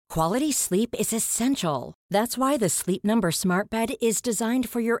Quality sleep is essential. That's why the Sleep Number Smart Bed is designed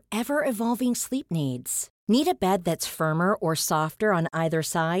for your ever-evolving sleep needs. Need a bed that's firmer or softer on either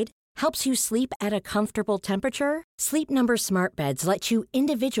side? Helps you sleep at a comfortable temperature? Sleep Number Smart Beds let you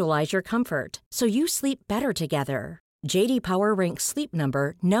individualize your comfort, so you sleep better together. J.D. Power ranks Sleep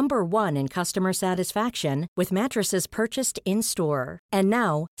Number number 1 in customer satisfaction with mattresses purchased in-store. And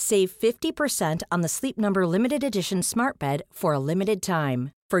now, save 50% on the Sleep Number Limited Edition Smart Bed for a limited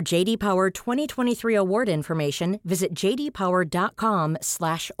time. For J.D. Power 2023 award information, visit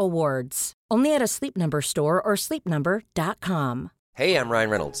jdpower.com/awards. Only at a Sleep Number store or sleepnumber.com. Hey, I'm Ryan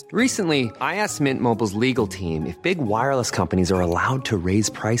Reynolds. Recently, I asked Mint Mobile's legal team if big wireless companies are allowed to raise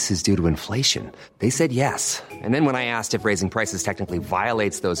prices due to inflation. They said yes. And then when I asked if raising prices technically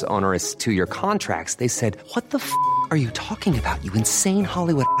violates those onerous two-year contracts, they said, "What the f*** are you talking about, you insane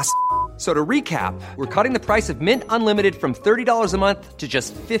Hollywood ass?" So to recap, we're cutting the price of Mint Unlimited from $30 a month to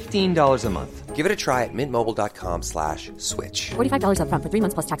just $15 a month. Give it a try at mintmobile.com/switch. $45 up front for 3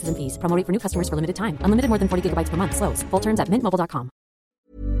 months plus taxes and fees. Promo rate for new customers for limited time. Unlimited more than 40 gigabytes per month. Slows full terms at mintmobile.com.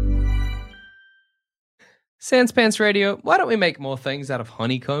 Sans Pants Radio, why don't we make more things out of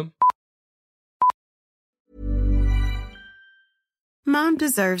honeycomb? Mom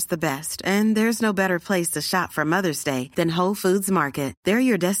deserves the best, and there's no better place to shop for Mother's Day than Whole Foods Market. They're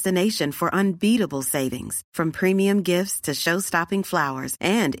your destination for unbeatable savings, from premium gifts to show-stopping flowers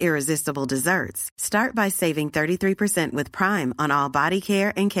and irresistible desserts. Start by saving 33% with Prime on all body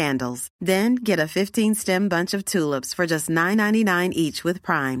care and candles. Then get a 15-stem bunch of tulips for just $9.99 each with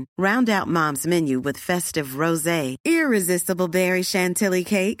Prime. Round out Mom's menu with festive rosé, irresistible berry chantilly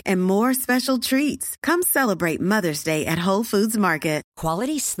cake, and more special treats. Come celebrate Mother's Day at Whole Foods Market.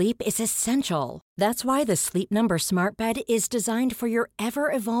 Quality sleep is essential. That's why the Sleep Number Smart Bed is designed for your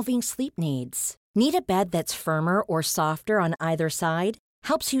ever-evolving sleep needs. Need a bed that's firmer or softer on either side?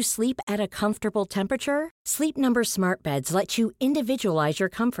 Helps you sleep at a comfortable temperature? Sleep Number Smart Beds let you individualize your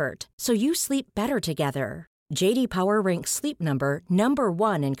comfort, so you sleep better together. J.D. Power ranks Sleep Number number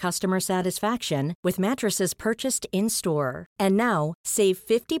 1 in customer satisfaction with mattresses purchased in-store. And now, save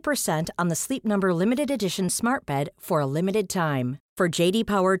 50% on the Sleep Number Limited Edition Smart Bed for a limited time. For J.D.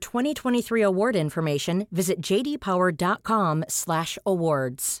 Power 2023 award information, visit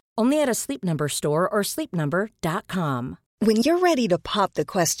jdpower.com/awards. Only at a Sleep Number store or sleepnumber.com. When you're ready to pop the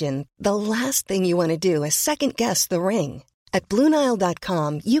question, the last thing you want to do is second-guess the ring. At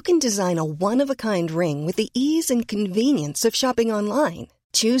BlueNile.com, you can design a one-of-a-kind ring with the ease and convenience of shopping online.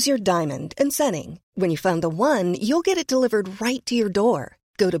 Choose your diamond and setting. When you find the one, you'll get it delivered right to your door.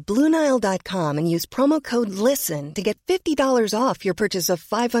 Go to BlueNile.com and use promo code LISTEN to get $50 off your purchase of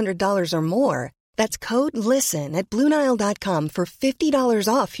 $500 or more. That's code LISTEN at BlueNile.com for $50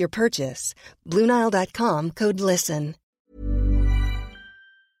 off your purchase. BlueNile.com, code LISTEN.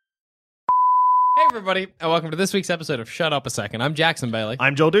 Hey everybody, and welcome to this week's episode of Shut Up a Second. I'm Jackson Bailey.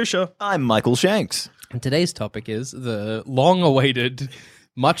 I'm Joel Dusha. I'm Michael Shanks. And today's topic is the long-awaited,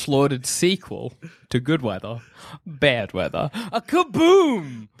 much-lauded sequel to Good Weather, Bad Weather. A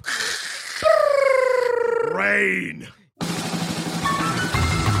kaboom! Rain!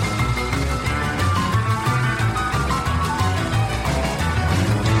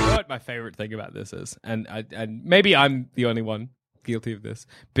 You know what my favorite thing about this is, and maybe I'm the only one guilty of this,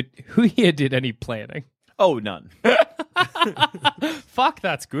 but who here did any planning? Oh, none. Fuck,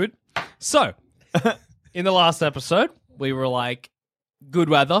 that's good. So, in the last episode, we were like, good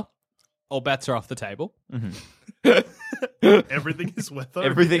weather, all bets are off the table. Everything is weather.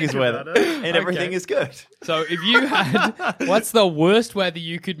 Everything is weather. And everything is good. So if you had, what's the worst weather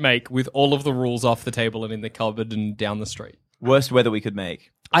you could make with all of the rules off the table and in the cupboard and down the street? Worst weather we could make.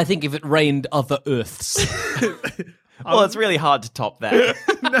 I think if it rained other Earths. Well, it's really hard to top that.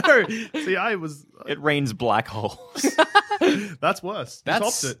 No. See, It rains black holes. That's worse. You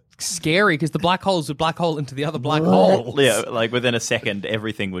That's topped it. scary because the black holes would black hole into the other black hole. Yeah, like within a second,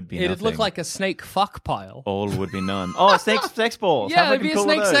 everything would be nothing. It'd look like a snake fuck pile. All would be none. Oh, sex balls. Yeah, How it'd be a fucking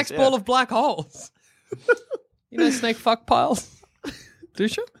cool snake are those? sex ball of black holes. You know snake fuck piles? Do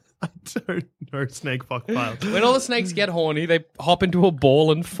you? I don't know snake fuck piles. When all the snakes get horny, they hop into a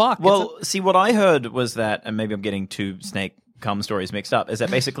ball and fuck. Well, see, what I heard was that, and maybe I'm getting two snake cum stories mixed up, is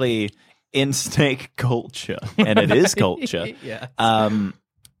that basically in snake culture, and it is culture, yeah.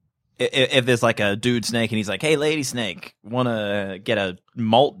 If there's like a dude snake and he's like, hey, lady snake, want to get a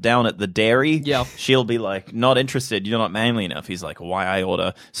malt down at the dairy? Yeah. She'll be like, not interested. You're not manly enough. He's like, why I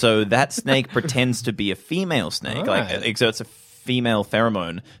order? So that snake pretends to be a female snake, like exerts a female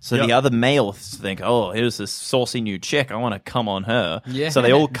pheromone. So the other males think, oh, here's this saucy new chick. I want to come on her. Yeah. So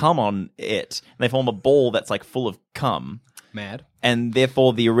they all come on it. And they form a ball that's like full of cum. Mad. And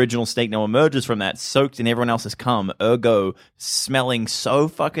therefore, the original snake now emerges from that, soaked in everyone else's cum, ergo smelling so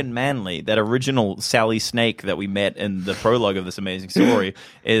fucking manly. That original Sally Snake that we met in the prologue of this amazing story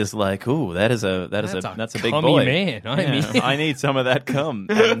is like, ooh, that's a big cummy boy. man. I need some of that cum.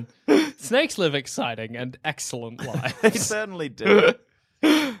 And Snakes live exciting and excellent lives. they certainly do.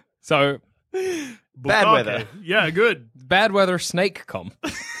 So, Bad Bukake. weather. Yeah, good. bad weather snake come.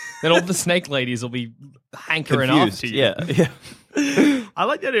 Then all the snake ladies will be hankering Confused. after you. Yeah. I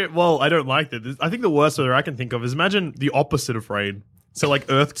like that. Well, I don't like that. I think the worst weather I can think of is imagine the opposite of rain. So, like,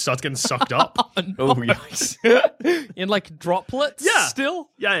 Earth starts getting sucked up. Oh, yikes. In like droplets Yeah. still?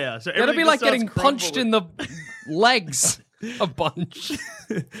 Yeah. So That'd be everything like just getting starts punched in crumbling. the legs a bunch.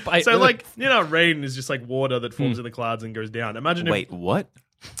 By So, Earth. like, you know, rain is just like water that forms in the clouds and goes down. Imagine if. Wait, what?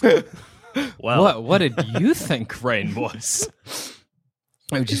 Well, What did you think rain was?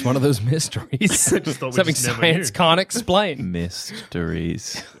 It was just one of those mysteries. I just thought we Something just never science knew. can't explain.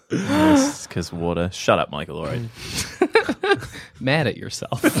 Mysteries. Because water. Shut up, Michael. All right. Mad at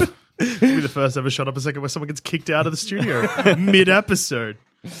yourself. It'll be the first ever shot up a second where someone gets kicked out of the studio mid-episode.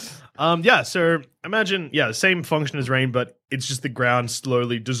 So imagine, the same function as rain, but it's just the ground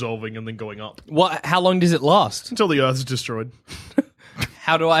slowly dissolving and then going up How long does it last? until the Earth is destroyed.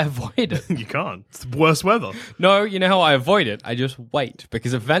 How do I avoid it? You can't. It's the worst weather. No, you know how I avoid it? I just wait,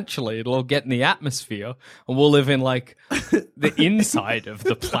 because eventually it'll all get in the atmosphere and we'll live in like the inside of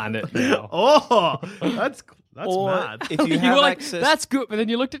the planet now. Oh, that's Or mad. if you You have were like, access... that's good, but then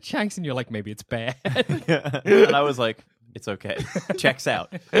you looked at Shanks and you're like, maybe it's bad. And I was like, it's okay. Checks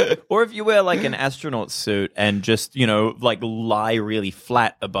out. Or if you wear like an astronaut suit and just, like lie really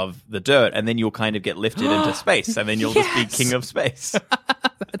flat above the dirt and then you'll kind of get lifted into space and then you'll just Yes! be king of space.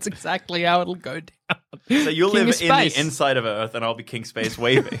 That's exactly how it'll go down. So you'll King live of in space. the inside of Earth and I'll be king space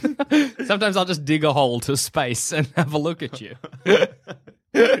waving. Sometimes I'll just dig a hole to space and have a look at you.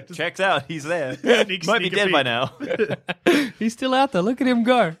 Checks out. He's there. Sneak Might be a dead peek. by now. He's still out there. Look at him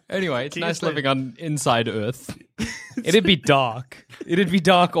go. Anyway, it's King of nice space. living on inside Earth. It'd be dark. It'd be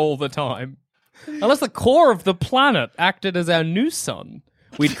dark all the time. Unless the core of the planet acted as our new sun.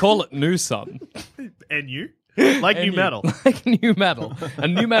 We'd call it new sun. And you? Like And new you- metal. Like new metal.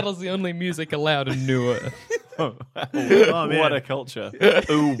 And new metal's the only music allowed in New Earth. Oh, man. What a culture.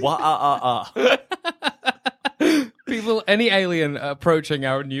 Ooh, wah-ah-ah-ah. People, any alien approaching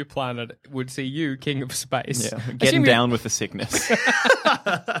our new planet would see you, king of space. Yeah, I getting assume down with the sickness.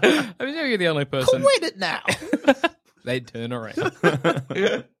 I'm assuming you're the only person. Wait it now. They'd turn around.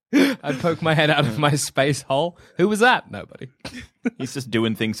 I'd poke my head out of my space hole. Who was that? Nobody. He's just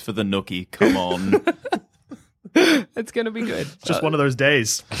doing things for the nookie. Come on. It's going to be good. Just one of those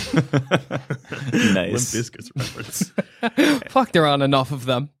days. Limp Nice. Bizkit's reference. Fuck, there aren't enough of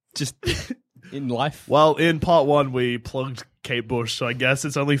them. Just in life. Well, in part one, we plugged Kate Bush, so I guess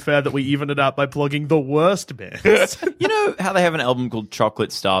it's only fair that we even it out by plugging the worst bands. You know how they have an album called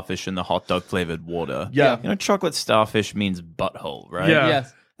Chocolate Starfish and the hot dog flavored water? Yeah. You know, chocolate starfish means butthole, right? Yeah.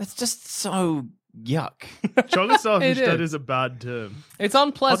 Yes. That's just so yuck. Chocolate starfish, It is. that is a bad term. It's Hot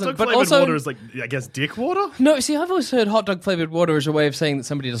unpleasant, dog but flavored also... water is like, I guess, dick water? No, see, I've always heard hot dog flavored water as a way of saying that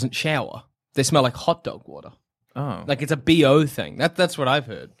somebody doesn't shower. They smell like hot dog water. Oh. Like it's a BO thing. That's what I've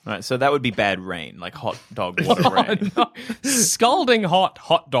heard. Right, so that would be bad rain, like hot dog water rain. No. Scalding hot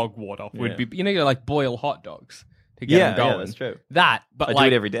dog water would Yeah. be, you like boil hot dogs to get them going. that's true. That, but I like,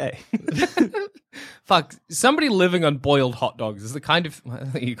 do it every day. fuck, somebody living on boiled hot dogs is the kind of, I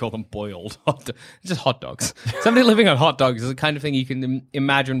think you call them boiled hot dogs, just hot dogs. Somebody living on hot dogs is the kind of thing you can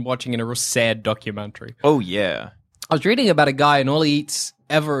imagine watching in a real sad documentary. Oh, yeah. I was reading about a guy and all he eats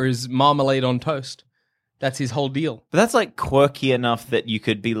ever is marmalade on toast. That's his whole deal. But that's like quirky enough that you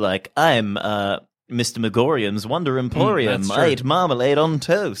could be like, I'm Mr. Megorium's Wonder Emporium. that's I true. ate marmalade on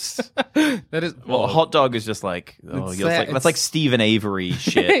toast. That is, Well, a hot dog is just like, It's you're that- that's like Stephen Avery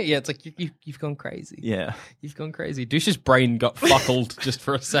shit. yeah, it's like you've gone crazy. Yeah. You've gone crazy. Douche's brain got fuckled just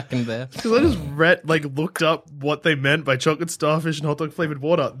for a second there. Because I just read, looked up what they meant by chocolate starfish and hot dog flavored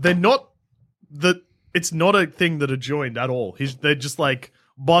water. They're not it's not a thing that are joined at all. They're just like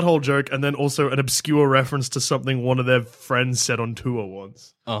butthole joke and then also an obscure reference to something one of their friends said on tour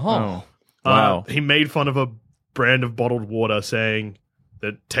once. Uh-huh. Wow. He made fun of a brand of bottled water saying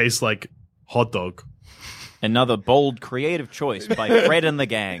that tastes like hot dog. Another bold, creative choice by Fred and the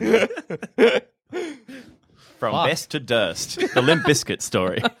gang. From Fuck. best to durst. The Limp Bizkit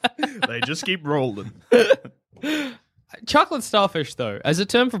story. They just keep rolling. Chocolate starfish, though, as a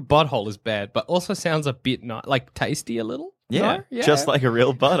term for butthole, is bad, but also sounds a bit tasty a little. Yeah. No? Just like a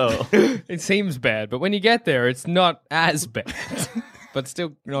real butthole. It seems bad, but when you get there, it's not as bad. but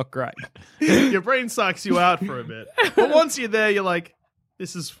still not great. Your brain sucks you out for a bit. But once you're there, you're like,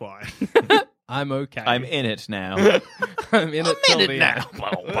 this is fine. I'm okay. I'm in it now. I'm in it till the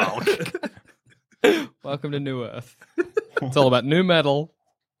end. Welcome to New Earth. It's all about new metal,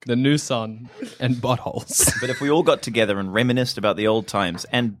 the new sun, and buttholes. But if we all got together and reminisced about the old times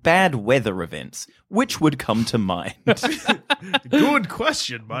and bad weather events, which would come to mind? Good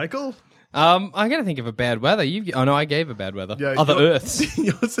question, Michael. I gotta think of a bad weather. I gave a bad weather. Yeah, Other your- Earths.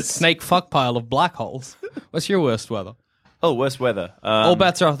 yours is- Snake fuck pile of black holes. What's your worst weather? Oh, worst weather. All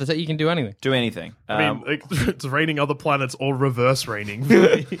bets are off the table. You can do anything. Do anything. I mean, like, it's raining other planets or reverse raining.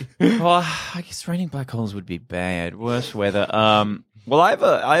 Well, I guess raining black holes would be bad. Worst weather. Well, I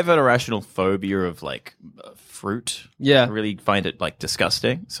have an irrational phobia of like fruit. Yeah. I really find it like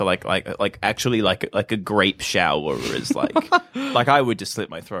disgusting. So like actually like a grape shower is like like I would just slit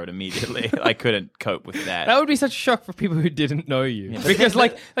my throat immediately. I couldn't cope with that. That would be such a shock for people who didn't know you. Because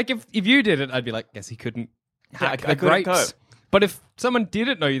like if you did it, I'd be like, guess he couldn't hack I the couldn't grapes. cope. But if someone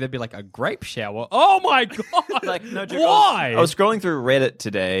didn't know you, they'd be like, a grape shower? Oh my God! Like no joke. Why? I was scrolling through Reddit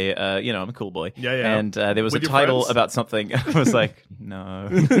today. I'm a cool boy. Yeah, yeah. And there was With a your title friends? about something. I was like, no.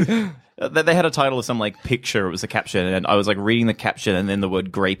 They had a title of some like picture. It was a caption, and I was like reading the caption, and then the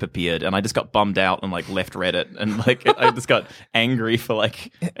word grape appeared, and I just got bummed out and like left Reddit, and like I just got angry for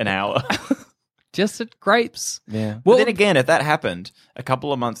like an hour. Just at grapes. Yeah. Well, But then again, if that happened, a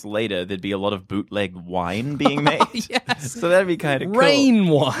couple of months later, there'd be a lot of bootleg wine being made. Yes. So that'd be kind of cool. Rain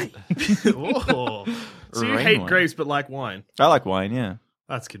wine. Oh. So you Rain hate wine. grapes but like wine. I like wine, yeah.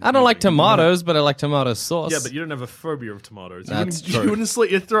 That's confusing. I don't like tomatoes, but I like tomato sauce. Yeah, but you don't have a phobia of tomatoes. That's You true. wouldn't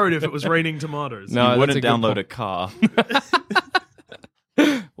slit your throat if it was raining tomatoes. No, You that's wouldn't a good download point. a car.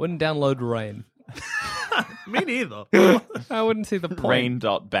 Wouldn't download Rain. Me neither. I wouldn't see the point.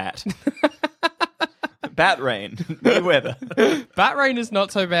 Rain.bat. Bat rain. New weather. Bat rain is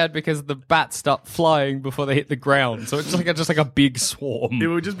not so bad because the bats start flying before they hit the ground, so it's just like a big swarm. It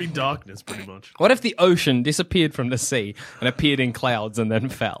would just be darkness, pretty much. What if the ocean disappeared from the sea and appeared in clouds and then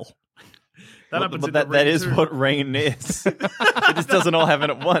fell? That happens in But the that rain is too. what rain is. It just doesn't all happen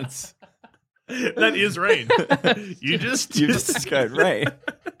at once. That is rain. You just described rain.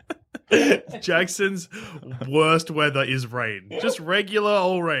 Jackson's worst weather is rain. Just regular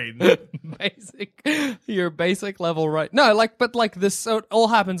old rain. Your basic level right. No, but this, so it all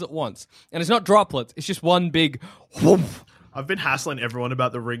happens at once. And it's not droplets, it's just one big whoomph. I've been hassling everyone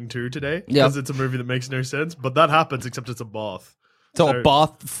about The Ring 2 today Yeah. because it's a movie that makes no sense, but that happens except it's a bath. So a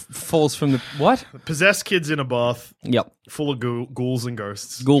bath falls from the, what? Possessed kids in a bath Yep. full of ghouls and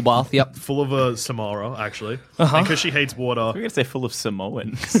ghosts. Ghoul bath, yep. Full of a Samara, actually. Uh-huh. And because she hates water. We're going to say full of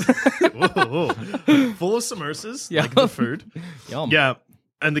Samoans. Full of samosas, Yeah. like the food. Yum. Yeah.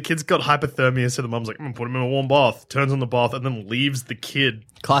 And the kid's got hypothermia, so the mum's like, put him in a warm bath. Turns on the bath and then leaves the kid.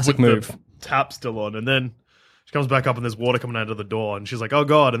 Classic with move. The tap still on. And then she comes back up and there's water coming out of the door. And she's like, oh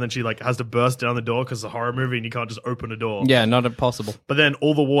God. And then she like has to burst down the door because it's a horror movie and you can't just open a door. Yeah, not impossible. But then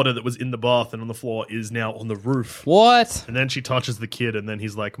all the water that was in the bath and on the floor is now on the roof. What? And then she touches the kid and then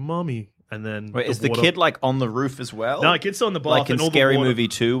he's like, Mommy. And then Wait, is the water- kid like on the roof as well? No, the kid's still in the bath. Like in and all the Scary water- Movie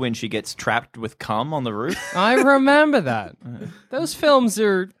 2 when she gets trapped with cum on the roof? I remember that. Those films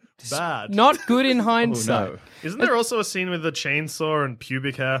are Bad. not good in hindsight. no. Isn't there also a scene with a chainsaw and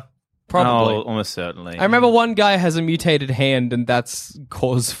pubic hair? Probably. Oh, almost certainly. I remember one guy has a mutated hand, and that's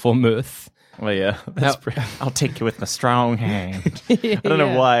cause for mirth. Well, yeah. That's I'll take you with my strong hand. I don't know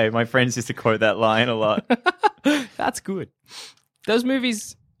Yeah. why. My friends used to quote that line a lot. That's good. Those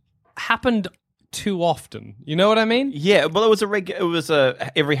movies happened too often. You know what I mean? Yeah, well, it was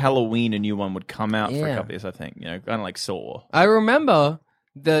every Halloween a new one would come out for Yeah. a couple years, I think. You know, kind of like Saw. I remember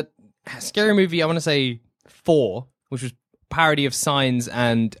that Scary Movie, I want to say 4, which was parody of Signs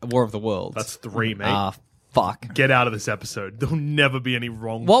and War of the Worlds. That's 3, mate. Ah, fuck. Get out of this episode. There'll never be any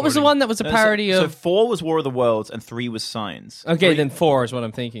wrong. What was the quoting. one that was a parody so of... 4 was War of the Worlds and 3 was Signs. Okay, then 4 is what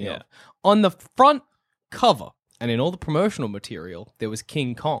I'm thinking Yeah. of. On the front cover, and in all the promotional material, there was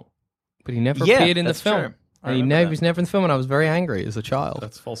King Kong. But he never Yeah, appeared in the that's film. true. I And he remember that. was never in the film, and I was very angry as a child.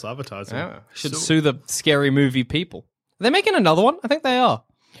 That's false advertising. Yeah. Should sue the Scary Movie people. Are they making another one? I think they are.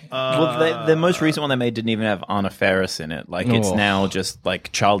 Well, the most recent one they made didn't even have Anna Faris in it. Like, it's Oh. now just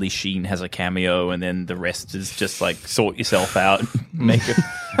like Charlie Sheen has a cameo, and then the rest is just like sort yourself out, make it.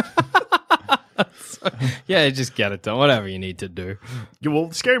 Yeah, just get it done. Whatever you need to do. Yeah,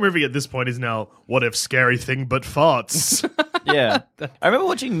 well, Scary Movie at this point is now, what if scary thing but farts? Yeah, I remember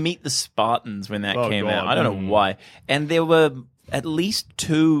watching Meet the Spartans when that Oh, came God. out. I don't know why, and there were at least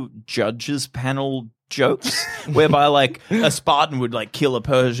 2 judges panel jokes, whereby like a Spartan would like kill a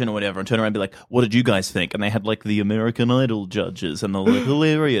Persian or whatever and turn around and be like, what did you guys think? And they had like the American Idol judges and they're like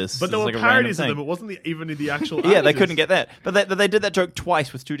hilarious. But there were like parodies of them. It wasn't even in the actual Yeah, they actors. couldn't get that. But they did that joke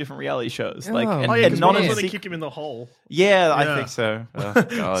twice with 2 different reality shows. Like, Oh. and, Oh, yeah, and because not one in of them, they sec- kick him in the hole. Yeah, I Yeah. think so. Oh,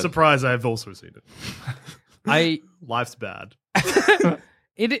 God. Surprise, I've also seen it. Life's bad.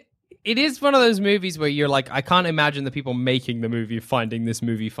 It is one of those movies where you're like, I can't imagine the people making the movie finding this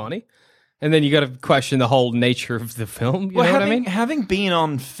movie funny. And then you got to question the whole nature of the film. You know what I mean? Having been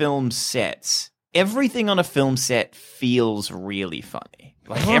on film sets, everything on a film set feels really funny.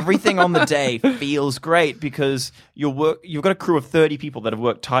 Like everything on the day feels great because you've got a crew of 30 people that have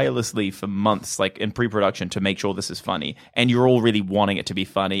worked tirelessly for months, like in pre-production, to make sure this is funny, and you're all really wanting it to be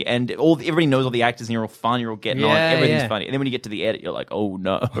funny, and everybody knows all the actors, and you're all fun, you're all getting on, everything's funny, and then when you get to the edit, you're like, oh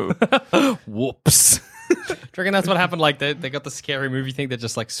no, Whoops. Do you reckon that's what happened? Like they got the scary movie thing that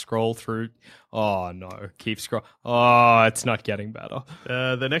just like scroll through. Oh no, keep scroll. Oh, it's not getting better.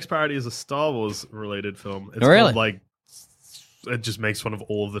 The next parody is a Star Wars related film. It's Really? called, like, it just makes fun of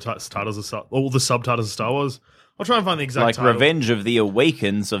all of the titles of all the subtitles of Star Wars. I'll try and find the exact like title. Revenge of the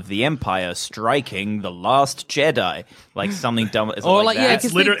Awakens of the Empire striking the Last Jedi, like something dumb. Or like, that. yeah, It's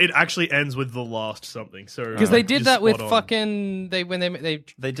 'cause literally, it actually ends with the last something. So Because they did you're that with spot on. fucking when they They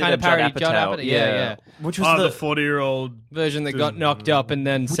did kind of that Judd parodied Judd Apatow, Apatow. Yeah. Which was the 40-year-old Version that got knocked up and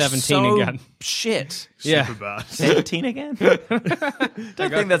then 17 so again. Shit. Yeah. super bad. 17 again? Don't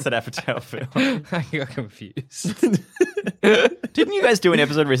think that's an Apatow film. I got confused. Didn't you guys do an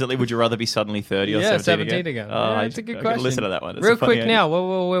episode recently? Would you rather be suddenly 30 or Yeah, 17 again. Oh, Yeah, it's a good I gotta question. listen to that one. It's Real a funny quick idea.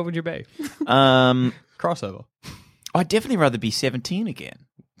 now, where would you be? Crossover. I'd definitely rather be 17 again.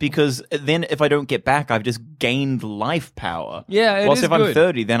 Because then if I don't get back, I've just gained life power. Yeah, it Whilst is if I'm good.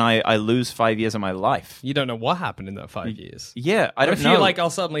 30, then I lose 5 years of my life. You don't know what happened in that 5 years. Yeah, I What don't if know. you're like, I'll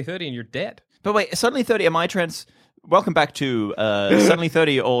suddenly 30 and you're dead? But wait, suddenly 30, am I Welcome back to Suddenly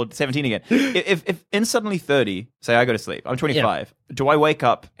 30 or 17 again. If in Suddenly 30, say I go to sleep, I'm 25, do I wake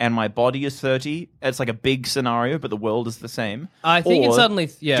up and my body is 30? It's like a big scenario, but the world is the same. I think Or it's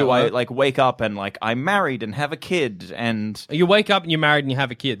suddenly, yeah. do I like wake up and like I'm married and have a kid and... You wake up and you're married and you have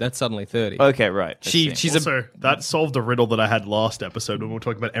a kid. That's suddenly 30. Okay, right. I see. She's Also, that solved a riddle that I had last episode when we were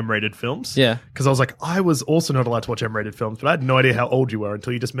talking about M-rated films. Yeah. Because I was like, I was also not allowed to watch M-rated films, but I had no idea how old you were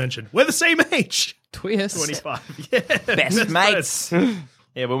until you just mentioned, we're the same age! Twist. 25. Yeah. Best mates.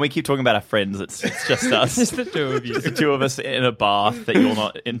 Yeah, when we keep talking about our friends, it's just us. Just the two of you. It's the two of us in a bar that you're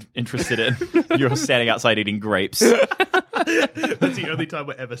not interested in. You're standing outside eating grapes. That's the only time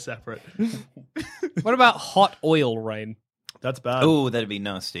we're ever separate. What about hot oil rain? That's bad. Oh, that'd be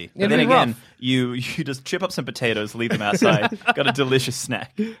nasty. But It'd then be again, rough. you just chip up some potatoes, leave them outside. Got a delicious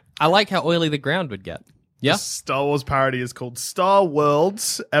snack. I like how oily the ground would get. Yeah? The Star Wars parody is called Star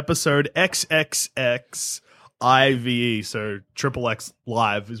Worlds Episode XXX IVE. So Triple X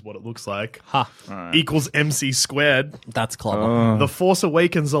Live is what it looks like. Ha. Equals MC squared. That's clever. The Force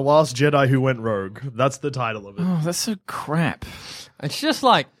Awakens: The Last Jedi Who Went Rogue. That's the title of it. Oh, that's so crap. It's just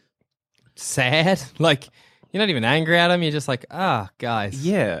like sad. Like, you're not even angry at him. You're just like, guys.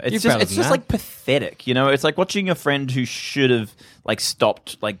 Yeah, You're it's better just than that. like pathetic. You know, it's like watching a friend who should have like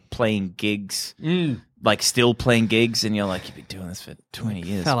stopped like playing gigs, like still playing gigs, and you're like, you've been doing this for 20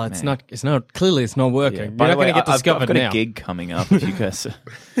 years, Fella, man. it's not, clearly it's not working. Yeah. You're By not the way, going to get I've discovered got now. a gig coming up. If you guys,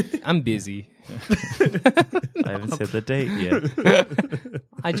 I'm busy. I haven't said the date yet.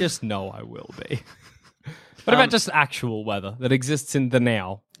 I just know I will be. What about just actual weather that exists in the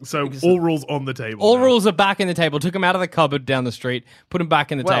now? So all rules on the table. All now. rules are back in the table. Took them out of the cupboard down the street, put them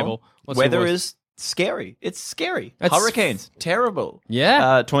back in the table. What's the weather worst? is scary. It's scary. That's- Hurricanes, terrible.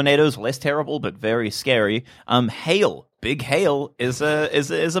 Yeah. Tornadoes, less terrible, but very scary. Hail. Big hail is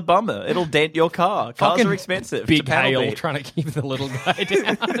a bummer. It'll dent your car. Cars Fucking are expensive. Big to paddle hail beat. trying to keep the little guy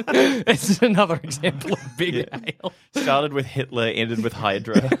down. It's another example of big hail. Started with Hitler, ended with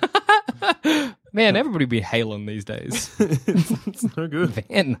Hydra. Man, everybody be hailing these days. It's no good.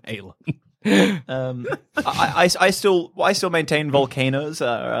 Van Halen. I still maintain volcanoes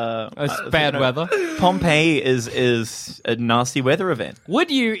are It's bad weather. Pompeii is a nasty weather event.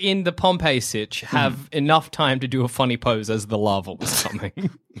 Would you, in the Pompeii sitch, have enough time to do a funny pose as the lava was coming?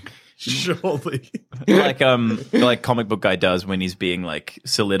 Surely. like comic book guy does when he's being like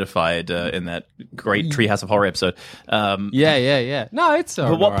solidified in that great Treehouse of Horror episode. Yeah. No, it's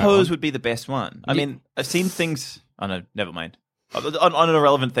But what pose would be the best one? I mean, I've seen things. Oh no, never mind. On an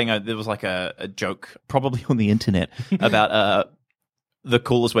irrelevant thing, there was like a joke, probably on the internet, about the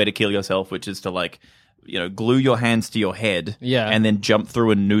coolest way to kill yourself, which is to like glue your hands to your head, and then jump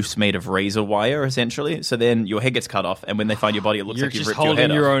through a noose made of razor wire, essentially. So then your head gets cut off, and when they find your body, it looks like you've ripped your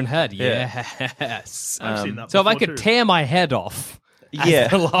head off. You're just holding your own head. Yeah. Yes. I've seen that So if I before, could too. tear my head off Yeah.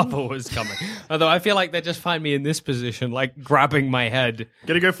 as the lava was coming. Although I feel like they just find me in this position, like grabbing my head.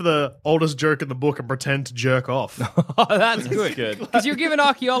 Gotta go for the oldest jerk in the book and pretend to jerk off. Oh, that's good. Because you're giving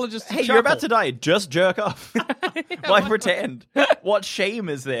archaeologists a Hey, you're about to die. Just jerk off. Why pretend? What shame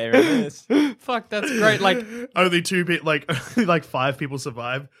is there in this? Fuck, that's great. Like, Only 2 people, like 5 people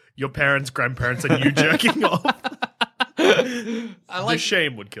survive. Your parents, grandparents, and you jerking off. The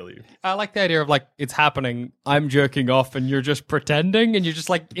shame would kill you. I like the idea of like it's happening. I'm jerking off, and you're just pretending, and you're just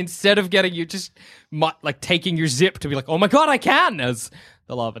like instead of getting you just like taking your zip to be like, oh my god, I can as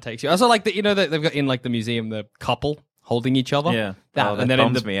the lava takes you. I also like that that they've got in like the museum the couple holding each other. Yeah, that and then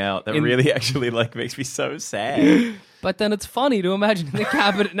bums me out. That really actually like makes me so sad. But then it's funny to imagine in the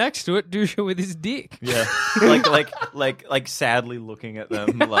cabinet next to it, Dusha with his dick. Yeah, like sadly looking at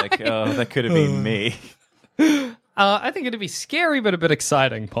them, like, oh, that could have been me. I think it'd be scary, but a bit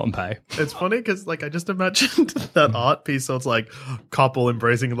exciting, Pompeii. It's funny because, I just imagined that art piece. So it's like couple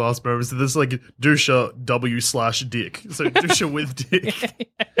embracing last moments. So this is like Dusha W/Dick. So Dusha with dick.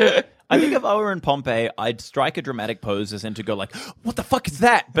 I think if I were in Pompeii, I'd strike a dramatic pose as in to go like, what the fuck is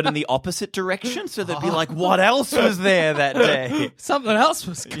that? But in the opposite direction. So they'd be like, what else was there that day? Something else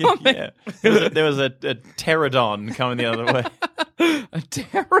was coming. Yeah. There was a pterodon coming the other way. A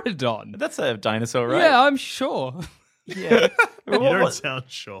pterodon? That's a dinosaur, right? Yeah, I'm sure. Yeah. You don't sound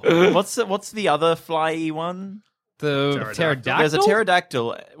sure. What's the other flyy one? The pterodactyl? There's a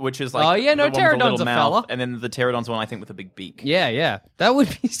pterodactyl, which is like oh yeah, no, the one with the pterodon's little a mouth, fella. and then the pterodon's one I think with a big beak. Yeah, that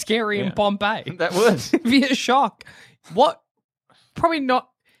would be scary in Pompeii. That would It'd be a shock. What? Probably not.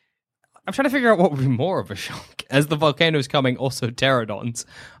 I'm trying to figure out what would be more of a shock as the volcano's coming. Also, pterodons.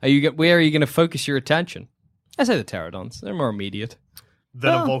 Where are you going to focus your attention? I say the pterodons. They're more immediate.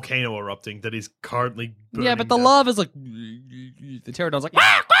 Then a volcano erupting that is currently burning. Yeah, but the down. lava's like the pterodon's like.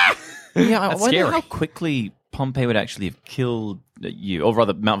 Yeah, I That's wonder scary. how quickly Pompeii would actually have killed you, or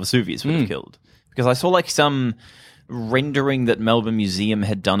rather Mount Vesuvius would have killed. Because I saw like some rendering that Melbourne Museum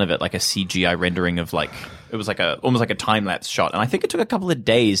had done of it, like a CGI rendering of like, it was like almost like a time-lapse shot. And I think it took a couple of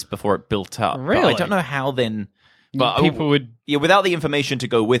days before it built up. Really? But I don't know how then... But people would... Yeah, without the information to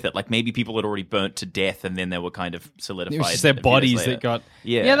go with it. Like maybe people had already burnt to death and then they were kind of solidified. It was just their a few days bodies later. that got...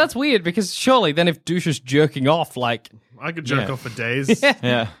 Yeah. Yeah, that's weird because surely then if Dusha's jerking off, like... I could jerk off for days.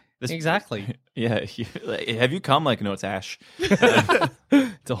 Yeah. Exactly. Yeah. Have you come? Like, no, it's ash.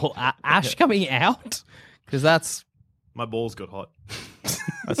 It's a whole ash coming out? Because that's... My balls got hot.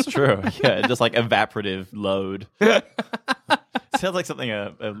 That's true. Yeah, just like evaporative load. Sounds like something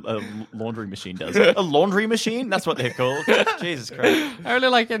a laundry machine does. A laundry machine? That's what they're called. Jesus Christ. I really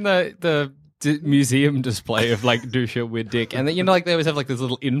like in the museum display of like Dusha with dick, and then like they always have like this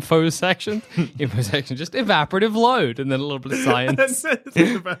little info section, just evaporative load, and then a little bit of science. It's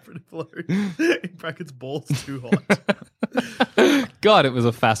evaporative load. In brackets, balls too hot. God, it was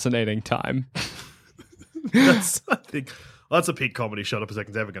a fascinating time. I think that's a peak comedy shut up a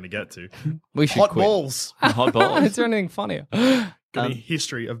second's ever going to get to. We should Hot quit. balls. Hot balls. Is there anything funnier? Any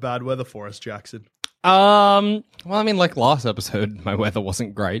history of bad weather for us, Jackson? Well, I mean, like last episode, my weather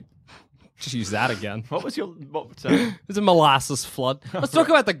wasn't great. Just use that again. What was your... It was a molasses flood. Let's talk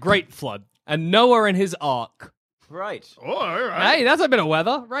about the Great Flood and Noah and his ark. Right. Oh, all right. Hey, that's a bit of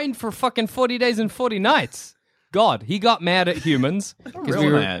weather. Rained for fucking 40 days and 40 nights. God, he got mad at humans. 'Cause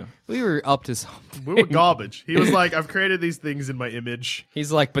Real mad. we were up to something. We were garbage. He was like, I've created these things in my image.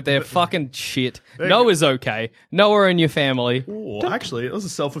 He's like, but they're fucking shit. Noah's okay. Noah and your family. Ooh, actually, it was a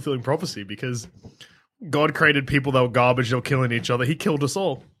self-fulfilling prophecy because God created people that were garbage, they were killing each other. He killed us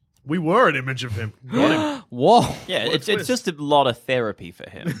all. We were an image of him. Got him. Whoa. Yeah, it's just a lot of therapy for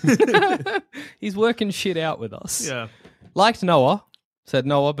him. He's working shit out with us. Yeah. Liked Noah. Said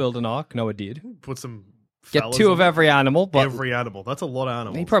Noah build an ark. Noah did. Put some Get fellas 2 on of every animal, but every animal. That's a lot of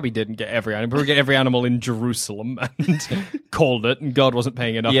animals. he probably didn't get every animal. He probably get every animal in Jerusalem and called it, and God wasn't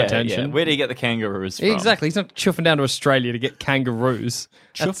paying enough attention. Yeah. Where did he get the kangaroos from? Exactly. He's not chuffing down to Australia to get kangaroos.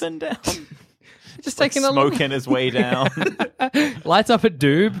 Chuffing down. Just Like taking a smoking his way down. lights up at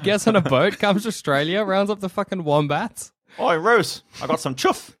Doob, gets on a boat, comes to Australia, rounds up the fucking wombats. Oi, Rose, I got some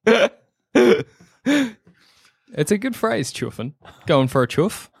chuff. It's a good phrase, chuffing. Going for a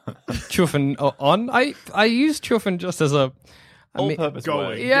chuff. Chuffing on. I use chuffing just as a... All-purpose going.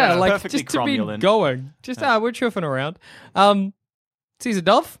 word. Yeah, like perfectly just to be cromulent. going. Just, we're chuffing around. Caesar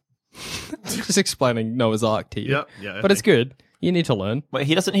Dove. Just explaining Noah's Ark to you. Yeah. But it's good. You need to learn. Well,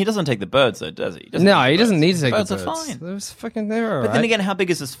 he doesn't take the birds though, does he? No, he doesn't need to take birds the are birds. fine. Those fucking they're all But right. then again, how big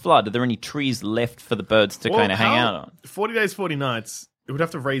is this flood? Are there any trees left for the birds to kind of hang out on? 40 days, 40 nights. It would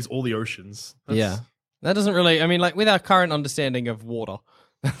have to raise all the oceans. Yeah. That doesn't really, I mean, like with our current understanding of water,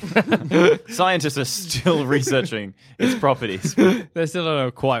 Scientists are still researching its properties. they still don't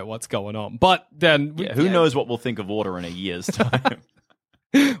know quite what's going on. But then, Yeah, who knows what we'll think of water in a year's time?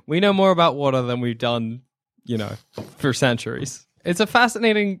 we know more about water than we've done, for centuries. It's a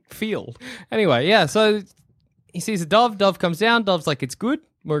fascinating field. Anyway, yeah, so he sees a dove. Dove comes down. Dove's like, it's good.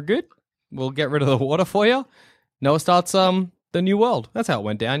 We're good. We'll get rid of the water for you. Noah starts the new world. That's how it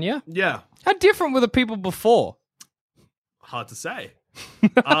went down, yeah? Yeah. How different were the people before? Hard to say.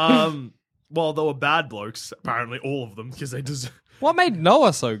 Well, they were bad blokes, apparently, all of them, because they just... What made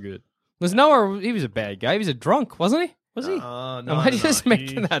Noah so good? Was Noah, he was a bad guy. He was a drunk, wasn't he? Was he? No, Am I just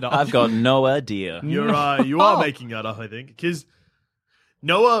making that up? I've got no idea. You are making that up, I think, because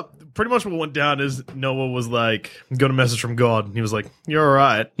Noah, pretty much what went down is Noah was like, got a message from God, and he was like, you're all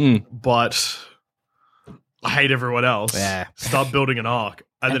right, but I hate everyone else. Yeah. Start building an ark.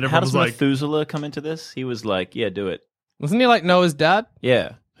 And then how everyone does was like, Methuselah come into this? He was like, yeah, do it. Wasn't he like Noah's dad?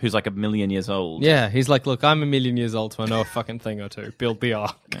 Yeah. Who's like 1,000,000 years old. Yeah, he's like, look, I'm 1,000,000 years old, so I know a fucking thing or two. Build the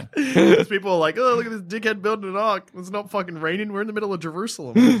ark. these people are like, oh, look at this dickhead building an ark. It's not fucking raining. We're in the middle of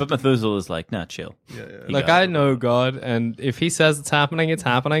Jerusalem. But Methuselah's like, nah, chill. Yeah. Like, I know God, and if he says it's happening,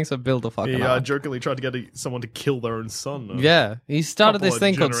 so build a fucking He ark. jokingly tried to get someone to kill their own son. Yeah, he started Couple this of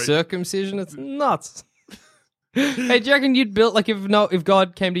thing called generate- circumcision. It's nuts. Hey, do you reckon you'd build, like, if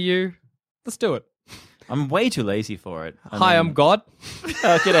God came to you? Let's do it. I'm way too lazy for it. Hi, I'm God.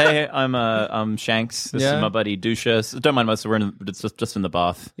 G'day, I'm Shanks. This Yeah. is my buddy Dusha. Don't mind us. It's just in the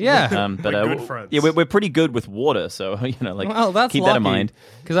bath. Yeah. But We're good friends. Yeah, we're pretty good with water, so Well, that's keep that in mind.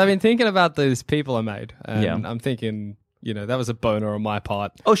 Because I've been thinking about these people I made, and Yeah. I'm thinking, that was a boner on my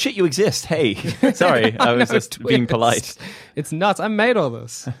part. Oh shit, you exist. Hey, sorry, I was know, just being polite. It's nuts. I made all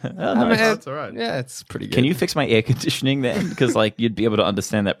this. That's all right. Yeah, it's pretty good. Can you fix my air conditioning then? Because you'd be able to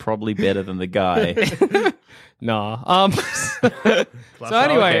understand that probably better than the guy. Nah. So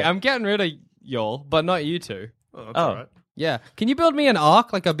anyway, Okay. I'm getting rid of y'all, but not you two. Oh, that's all right. Yeah. Can you build me an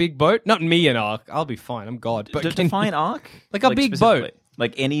ark, like a big boat? Not me an ark. I'll be fine. I'm God. But can Define arc? Like a big specifically. boat.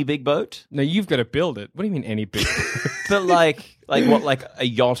 Like any big boat? No, you've got to build it. What do you mean any big boat? But like what? Like a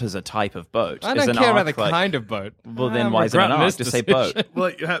yacht is a type of boat. I Is don't an care about arc the kind of boat. Well, then I'm why is it an regretting arc? this Just say decision.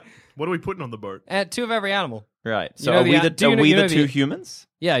 boat. Well, what are we putting on the boat? Two of every animal. Right. You So know are the we a- the, do you are know- we you know the two the- humans?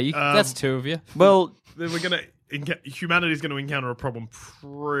 Yeah, that's two of you. Well, Then we're gonna humanity's gonna encounter a problem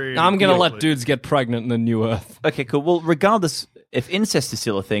pretty. I'm going to let quickly. dudes get pregnant in the new Earth. okay, cool. Well, regardless, if incest is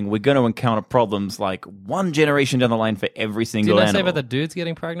still a thing, we're going to encounter problems like one generation down the line for every single Didn't I animal. say about the dudes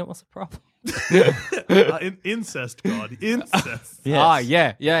getting pregnant? What's the problem? Incest, God, incest. Yes. Ah,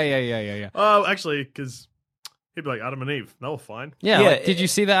 yeah. Oh, actually, because he'd be like Adam and Eve. They were fine. Yeah, Yeah, like, did you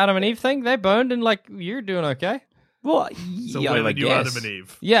see the Adam and Eve thing? They burned and you're doing okay. Well, So yeah, we're I the new guess. Adam and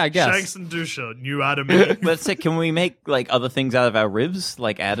Eve. Yeah, I guess. Shanks and Dusha, new Adam and Eve. Let's say, can we make other things out of our ribs,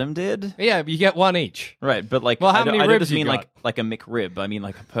 like Adam did? Yeah, you get one each. Right, but Well, how I don't, many I don't ribs just you mean got? like a McRib. I mean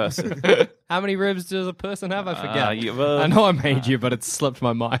like a person. How many ribs does a person have? I forget. well, I know I made you, but it slipped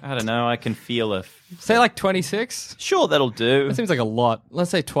my mind. I don't know. I can feel a. Say like 26? Sure, that'll do. That seems like a lot.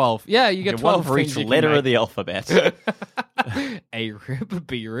 Let's say 12. Yeah, you get Okay, 12 one for each things you can letter make. of the alphabet. A rib,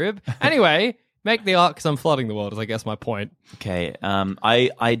 B rib. Anyway, make the ark because I'm flooding the world is I guess my point. Okay.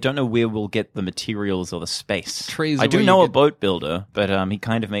 I don't know where we'll get the materials or the space. Trees I are do where know you a get- boat builder, but he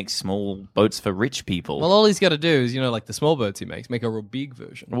kind of makes small boats for rich people. Well, all he's got to do is, like the small boats he makes, make a real big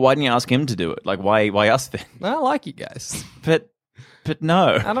version. Why didn't you ask him to do it? Like, why us then? I like you guys. But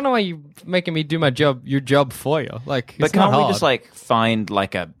no. I don't know why you making me do your job for you. Like, But it's not can't we hard. just find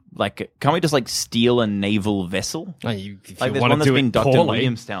can't we just steal a naval vessel? No, if Like you there's want one to that's do been it docked in poorly.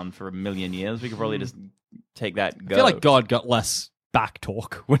 Williamstown for 1,000,000 years. We could probably just take that and I go. feel like God got less back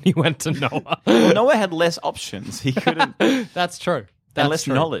talk when he went to Noah. Well, Noah had less options. He couldn't That's true. and That's less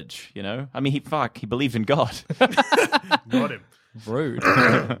true. knowledge, I mean, he believed in God. Got him. Rude.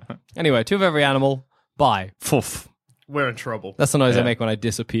 Anyway, two of every animal. Bye. Foof. We're in trouble. That's the noise I Yeah. make when I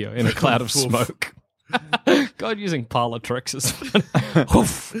disappear in a cloud of smoke. God using parlor tricks is funny.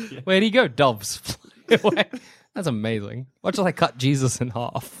 Hoof. Where'd he go? Doves fly away. That's amazing. Watch as I cut Jesus in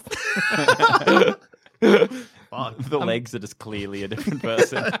half. The legs are just clearly a different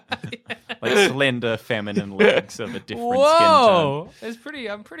person. Like slender, feminine legs of a different skin tone. Whoa!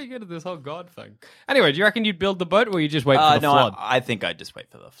 I'm pretty good at this whole God thing. Anyway, do you reckon you'd build the boat or you just wait for the No, flood? I think I'd just wait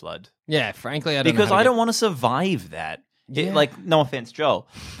for the flood. Yeah, frankly, I don't know. Because how to I get- don't want to survive that. Like, no offense, Joel,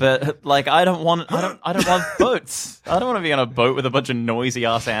 but like, I don't want boats. I don't want to be on a boat with a bunch of noisy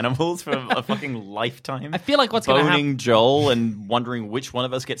ass animals for a fucking lifetime. I feel like what's going to happen... boning Joel and wondering which one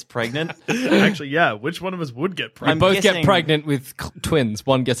of us gets pregnant. Actually, yeah, which one of us would get pregnant? We both get pregnant with twins.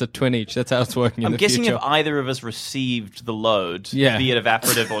 One gets a twin each. That's how it's working in the future. I'm guessing if either of us received the load, Yeah. be it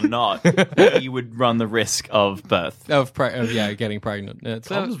evaporative or not, you would run the risk of birth. Getting pregnant. Yeah,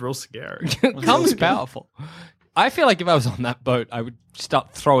 Cum's real scary. Cum's powerful. I feel like if I was on that boat, I would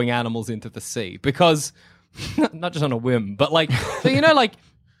start throwing animals into the sea because, not just on a whim, but like, so like,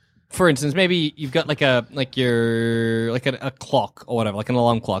 for instance, maybe you've got like a clock or whatever, like an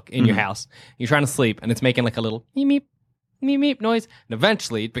alarm clock in your house. You're trying to sleep and it's making like a little meep meep meep meep noise, and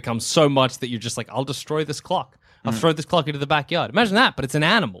eventually it becomes so much that you're just like, I'll destroy this clock. I'll throw this clock into the backyard. Imagine that, but it's an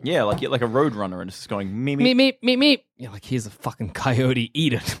animal. Yeah, like a road runner, and it's just going meep meep meep meep meep meep. You're like, here's a fucking coyote,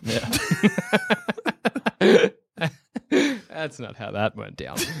 eat it. Yeah. That's not how that went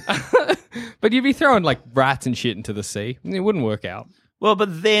down. But you'd be throwing like rats and shit into the sea. It wouldn't work out. Well,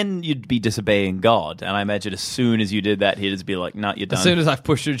 but then you'd be disobeying God, and I imagine as soon as you did that, he'd just be like, "Nah, you're done." As soon as I've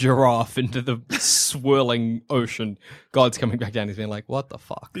pushed a giraffe into the swirling ocean, God's coming back down. He's being like, "What the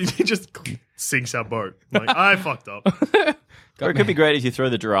fuck?" He just sinks our boat. Like, I fucked up. Or it could be great if you throw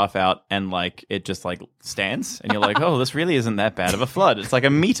the giraffe out and like it just like stands, and you're like, "Oh, this really isn't that bad of a flood. It's like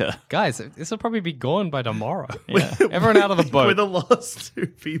a meter." Guys, this will probably be gone by tomorrow. Yeah. Everyone out of the boat. We're the last two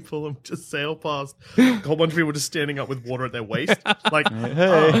people and just sail past. A whole bunch of people just standing up with water at their waist. Like,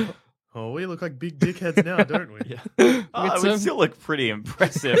 hey. Oh, we look like big dickheads now, don't we? Yeah. It would still look pretty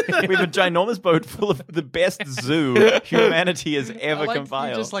impressive. We have a ginormous boat full of the best zoo humanity has ever compiled.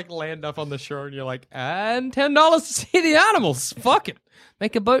 You just like land up on the shore and you're like, and $10 to see the animals. Fuck it.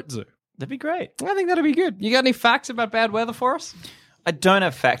 Make a boat zoo. That'd be great. I think that'd be good. You got any facts about bad weather for us? I don't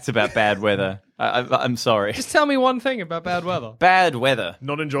have facts about bad weather. I'm sorry. Just tell me one thing about bad weather. Bad weather.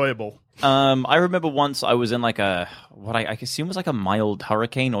 Not enjoyable. I remember once I was in like what I assume was like a mild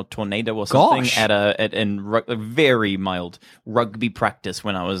hurricane or tornado or something at a very mild rugby practice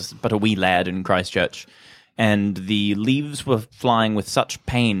when I was but a wee lad in Christchurch. And the leaves were flying with such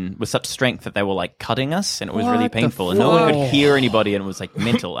pain, with such strength that they were like cutting us, and it was really painful. And no one could hear anybody, and it was like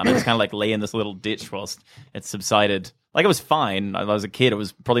mental. And I just kind of like lay in this little ditch whilst it subsided. Like, it was fine. I was a kid. It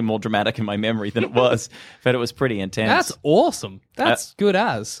was probably more dramatic in my memory than it was, but it was pretty intense. That's awesome. That's good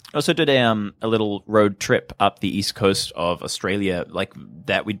as. I also did a little road trip up the east coast of Australia, like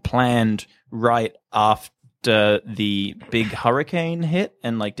that we'd planned right after the big hurricane hit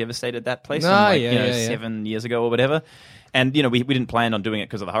and like devastated that place 7 years ago or whatever. And, we didn't plan on doing it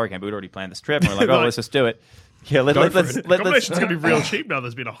because of the hurricane, but we'd already planned this trip. And we're like, let's just do it. Yeah, accommodation's going to be real cheap now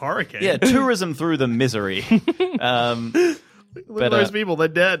there's been a hurricane. Yeah, tourism through the misery. Look at those people, they're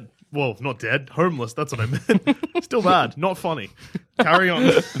dead. Well, not dead, homeless, that's what I meant. Still bad, not funny. Carry on.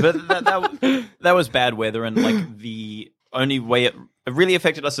 But that was bad weather, and like the only way it really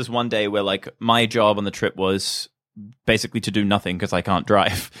affected us is one day where like my job on the trip was basically to do nothing because I can't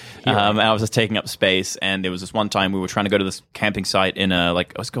drive. And I was just taking up space, and there was this one time we were trying to go to this camping site in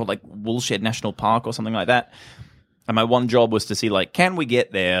it was called like Woolshed National Park or something like that. And my one job was to see like, can we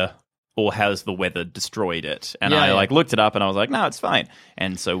get there or has the weather destroyed it? And I looked it up and I was like, no, it's fine.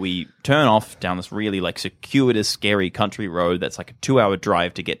 And so we turn off down this really like circuitous, scary country road that's like a 2-hour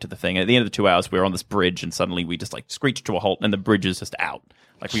drive to get to the thing. And at the end of the 2 hours, we were on this bridge, and suddenly we just like screeched to a halt, and the bridge is just out.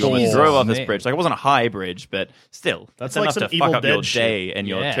 Like, we almost drove off this bridge. Like, it wasn't a high bridge, but still, that's like enough to fuck up your day and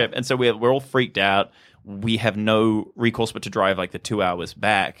your trip. And so we're all freaked out. We have no recourse but to drive like the 2 hours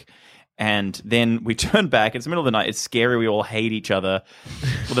back. And then we turn back. It's the middle of the night. It's scary. We all hate each other.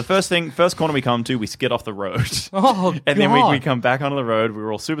 Well, the first corner we come to, we skid off the road. Oh, and then we come back onto the road. We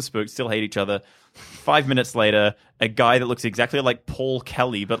were all super spooked, still hate each other. 5 minutes later, a guy that looks exactly like Paul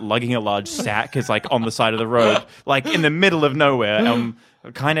Kelly, but lugging a large sack, is like on the side of the road, like in the middle of nowhere.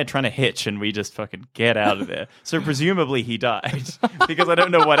 Kind of trying to hitch, and we just fucking get out of there. So presumably he died, because I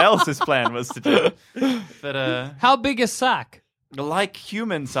don't know what else his plan was to do. But how big a sack? Like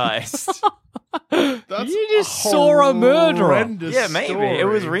human sized. You just saw a murderer. Yeah, maybe. It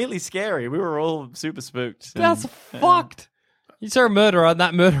was really scary. We were all super spooked. That's fucked. You saw a murderer, and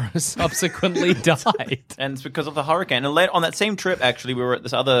that murderer subsequently died. And it's because of the hurricane. And on that same trip, actually, we were at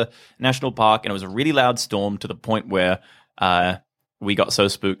this other national park, and it was a really loud storm to the point where we got so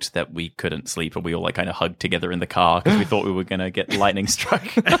spooked that we couldn't sleep, and we all like kind of hugged together in the car because we thought we were going to get lightning struck.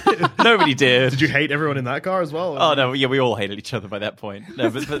 Nobody did. Did you hate everyone in that car as well? Oh no, yeah, we all hated each other by that point. No,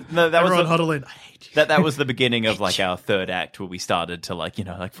 but no, that everyone was huddle in. I hate you. That was the beginning of like our third act, where we started to like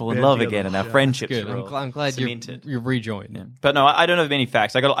fall in love again, and our friendships Good. were I'm glad cemented. you rejoined. Yeah. But no, I don't have any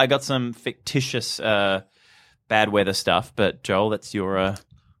facts. I got some fictitious bad weather stuff. But Joel, that's your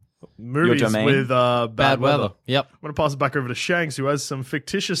Movies domain. with bad weather. Yep. I'm going to pass it back over to Shanks, who has some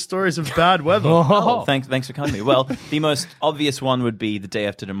fictitious stories of bad weather. Oh, thanks for coming to me. Well, the most obvious one would be The Day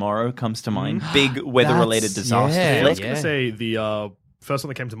After Tomorrow comes to mind. Big weather-related disaster I was flick. going to say the first one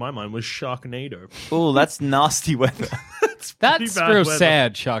that came to my mind was Sharknado. Oh, that's nasty weather. That's bad real weather.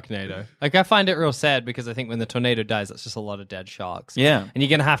 sad, Sharknado. Like, I find it real sad because I think when the tornado dies, that's just a lot of dead sharks. Yeah. And you're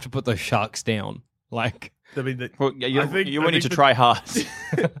going to have to put those sharks down. Like, I mean, Well, yeah, you I think need to the- try hard.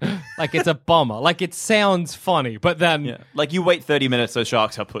 like it's a bummer. Like, it sounds funny, but then, Yeah. Like you wait 30 minutes, those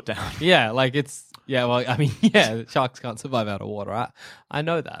sharks are put down. like it's, well, I mean, sharks can't survive out of water. I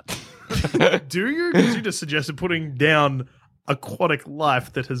know that. Do you? Because you just suggested putting down aquatic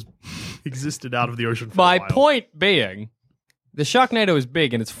life that has existed out of the ocean for My a while. point being, the Sharknado is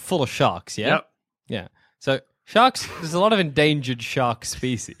big and it's full of sharks, yeah? Yep. Yeah. So, sharks, there's a lot of endangered shark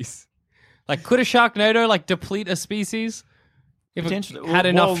species. Like, could a Sharknado, like, deplete a species? If it Potentially. had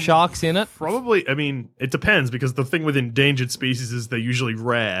enough Well, sharks in it? Probably. I mean, it depends because the thing with endangered species is they're usually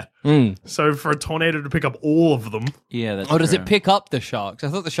rare. So for a tornado to pick up all of them, Yeah, that's Or does true. it pick up the sharks? I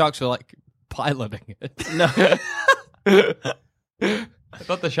thought the sharks were, like, piloting it. No. I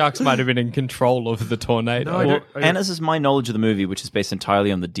thought the sharks might have been in control of the tornado. No, I don't- And as is my knowledge of the movie, which is based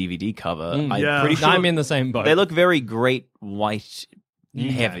entirely on the DVD cover, I'm Yeah. pretty sure I'm in the same boat. they look very great, white,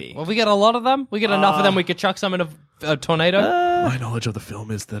 heavy. Well, we get a lot of them. We get enough of them. We could chuck some in a tornado. my knowledge of the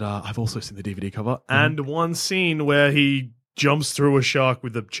film is that I've also seen the DVD cover and one scene where he jumps through a shark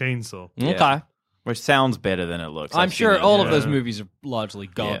with a chainsaw. Okay. Which sounds better than it looks. I'm I've sure seen it. all of those movies are largely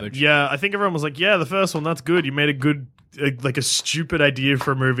garbage. Yeah, I think everyone was like, "Yeah, the first one, that's good. You made a good, like a stupid idea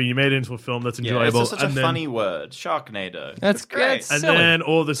for a movie. You made it into a film that's Yeah, enjoyable." it's just such and a then, funny word, Sharknado. That's It's great. it's And silly. then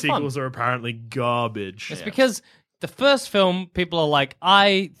all the fun. sequels are apparently garbage. It's because the first film, people are like,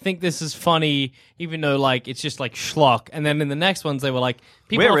 I think this is funny, even though like it's just like schlock. And then in the next ones, they were like,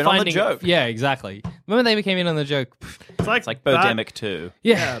 people We're are in on the finding joke. Yeah, exactly. Remember they became in on the joke. It's It's like bad- Birdemic 2.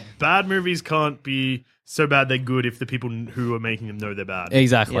 Yeah, Bad movies can't be so bad they're good if the people who are making them know they're bad.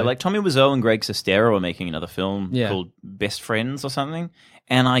 exactly. Yeah, like Tommy Wiseau and Greg Sestero are making another film Yeah. called Best Friends or something,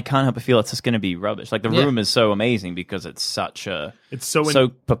 and I can't help but feel it's just going to be rubbish. Like The Yeah. Room is so amazing because it's such a It's so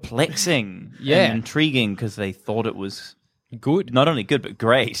perplexing, Yeah. and intriguing because they thought it was good. not only good but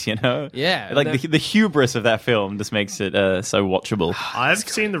great. You know, Yeah, like and the hubris of that film just makes it so watchable. I've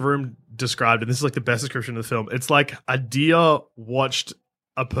seen The Room described, and this is like the best description of the film. It's like a deer watched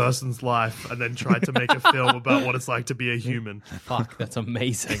a person's life and then tried to make a film about what it's like to be a human. Fuck, that's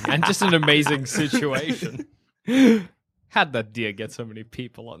amazing. And just an amazing situation. How'd that deer get so many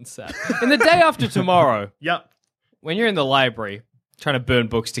people on set? In The Day After Tomorrow, Yep. when you're in the library trying to burn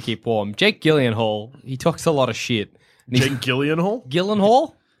books to keep warm, Jake Gyllenhaal, he talks a lot of shit. And he's- Jake Gyllenhaal?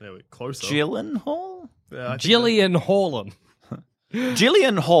 Gyllenhaal? There we closer. Gyllenhaal, Yeah, I think Gillian Hallen.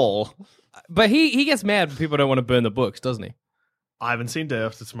 Gillian Hall. But he gets mad when people don't want to burn the books, doesn't he? I haven't seen Day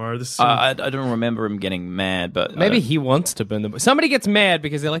After Tomorrow. This is I don't remember him getting mad, but Maybe he wants to burn the books. Somebody gets mad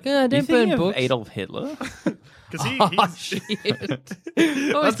because they're like, don't Do you burn think of books. Adolf Hitler? because Oh, he's shit.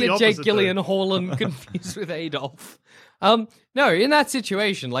 I always That's the get Jake opposite, Gillian though. Hallen confused with Adolf. No, in that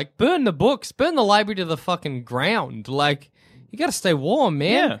situation, like, burn the books, burn the library to the fucking ground. Like, you gotta stay warm,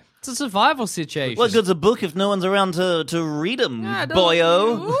 man. Yeah. It's a survival situation. What good's a book if no one's around to read them, Yeah, it doesn't-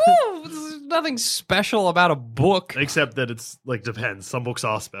 boyo? Ooh, there's nothing special about a book. except that it's like depends. Some books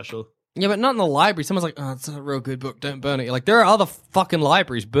are special. Yeah, but not in the library. Someone's like, oh, it's a real good book, don't burn it. You're like, there are other fucking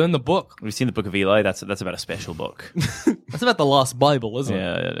libraries, burn the book. We've seen the Book of Eli. That's about a special book. That's about the lost Bible, isn't it?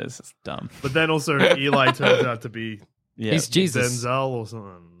 Yeah, it is. It's dumb. But then also Eli turns out to be Yeah. He's Jesus. Denzel or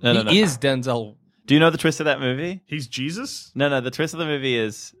something. No. He is Denzel. Do you know the twist of that movie? He's Jesus? No. The twist of the movie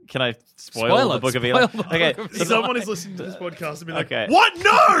is. Can I spoil Spoil the it. Book of Spoil Eli? the Book Okay. of so Someone is listening to this podcast and be like, Okay. "What?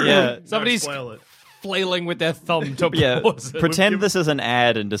 No!" Yeah. No, Somebody's- spoil it. Flailing with their thumb to Yeah, pause it. pretend this is an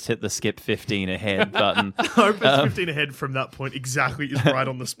ad and just hit the skip 15 ahead button. I hope it's 15 ahead from that point. Exactly is right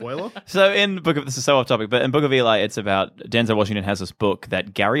on the spoiler. So in Book of, this is so off topic, but in Book of Eli, it's about Denzel Washington has this book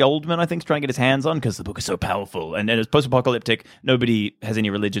that Gary Oldman, I think, is trying to get his hands on because the book is so powerful. And it's post-apocalyptic. Nobody has any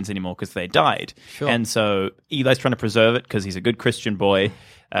religions anymore because they died. Sure. And so Eli's trying to preserve it because he's a good Christian boy.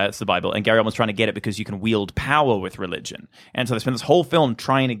 It's the Bible. And Gary Oldman's trying to get it because you can wield power with religion. And so they spend this whole film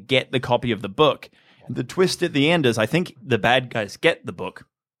trying to get the copy of the book. And the twist at the end is I think the bad guys get the book,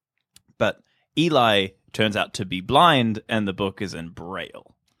 but Eli turns out to be blind and the book is in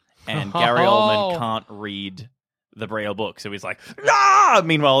Braille. And Gary Oldman can't read the Braille book, so he's like, "Ah!"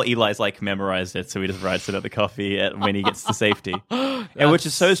 Meanwhile, Eli's like memorized it, so he just writes it at the coffee when he gets to safety. And which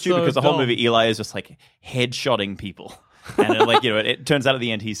is so stupid so because the whole dumb. movie, Eli is just like headshotting people. And it turns out at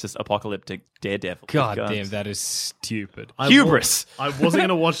the end he's just apocalyptic daredevil. God damn, that is stupid. Hubris. I wasn't going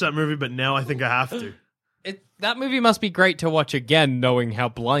to watch that movie, but now I think I have to. That movie must be great to watch again, knowing how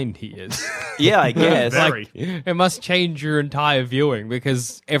blind he is. Yeah, I guess. Very. It must change your entire viewing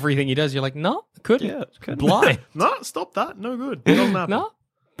because everything he does, you're like, no, couldn't. Yeah, couldn't. Blind. No, stop that. No good. Doesn't happen. No,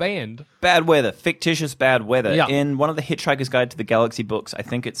 banned. Bad weather, fictitious bad weather. Yeah. In one of the Hitchhiker's Guide to the Galaxy books, I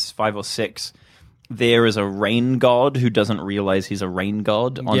think it's 5 or 6, there is a rain god who doesn't realize he's a rain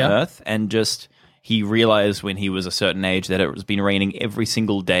god on Earth, and he realized when he was a certain age that it was been raining every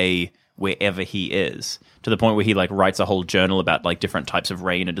single day wherever he is, to the point where he writes a whole journal about different types of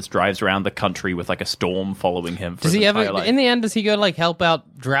rain and just drives around the country with a storm following him. For Does his he ever? entire life. In the end, does he go help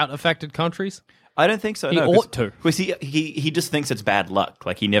out drought-affected countries? I don't think so. He no, ought to. Because he just thinks it's bad luck.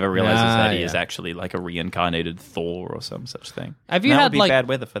 He never realizes that he is actually a reincarnated Thor or some such thing. Have you that had would be bad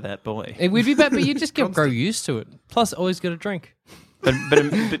weather for that boy? It would be bad, but you just grow used to it. Plus, always get a drink. But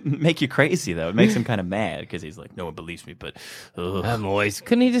it make you crazy though. It makes him kind of mad because he's like, no one believes me. But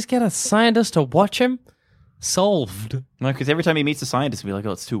Couldn't he just get a scientist to watch him? Solved. No, because every time he meets a scientist, he'll be like,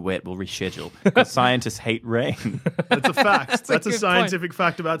 oh, it's too wet, we'll reschedule. Because scientists hate rain. That's a fact. That's a good scientific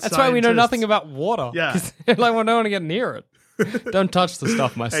fact about That's scientists. why we know nothing about water. Yeah. 'Cause, I don't want to get near it. Don't touch the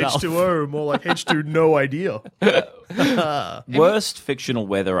stuff myself. H2O, more like H2, no idea. Worst fictional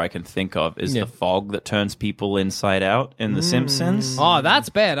weather I can think of is the fog that turns people inside out in The Simpsons. Oh, that's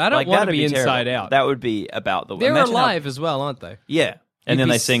bad. I don't want to that'd be terrible. inside out. That would be about the They're imagine how- alive as well, aren't they? Yeah. And You'd then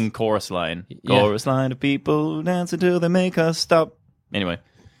be they sing chorus line. Yeah. Chorus line of people dance until they make us stop. Anyway.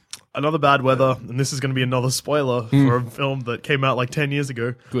 Another bad weather, and this is going to be another spoiler for a film that came out 10 years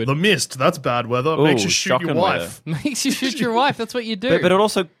ago. Good. The Mist, that's bad weather. Ooh, Makes you shoot your shocking wife. Makes you shoot your wife. That's what you do. But it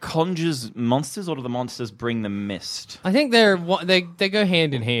also conjures monsters, or do the monsters bring the mist? I think they go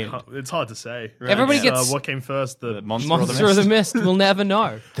hand in hand. It's hard to say. Everybody It's, gets- what came first, the Monster, Monster of the Mist. We'll never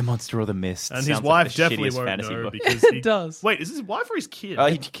know. The monster or the mist. and his Sounds wife like the definitely shittiest won't fantasy know book. because It he does. Wait, is this his wife or his kid?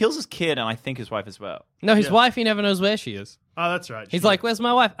 He kills his kid, and I think his wife as well. No, his Yeah. wife, he never knows where she is. Oh, that's right. He's Sure. like, where's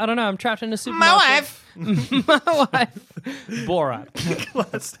my wife? I don't know. I'm trapped in a supermarket. My wife. Borat.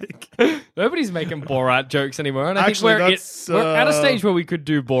 classic. Nobody's making Borat jokes anymore. And I Actually, think that's, we're at a stage where we could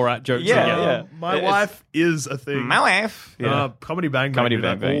do Borat jokes Yeah, again. yeah. My It's- wife is a thing. My wife. Comedy Bang Bang Comedy do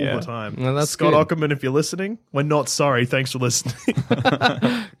that Bang Bang, all yeah. the time. Well, that's Scott good. Aukerman, if you're listening, we're not sorry. Thanks for listening.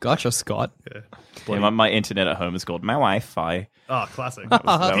 Gotcha, Scott. Yeah, my internet at home is called My Wi-Fi. Ah, classic. That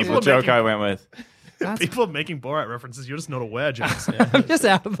was People the are joke making- I went with. People are making Borat references. You're just not aware, James. I'm just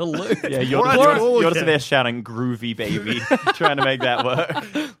out of the loop. Yeah, you're Borat's cool just again. there shouting "groovy baby," trying to make that work.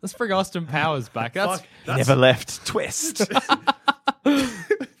 Let's bring Austin Powers back. That's Fuck, that's- Never left. Twist.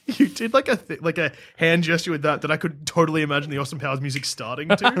 You did like a hand gesture with that I could totally imagine the Austin Powers music starting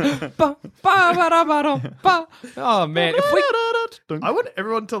to. Ba, ba, ba, da, ba, da, ba. Oh man, if we I want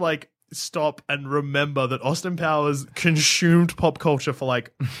everyone to stop and remember that Austin Powers consumed pop culture for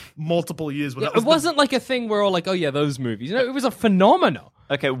multiple years. But that it wasn't like a thing where we're all like, oh yeah, those movies. It was a phenomenon.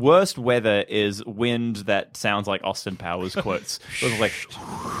 Okay, worst weather is wind that sounds like Austin Powers quotes. It was like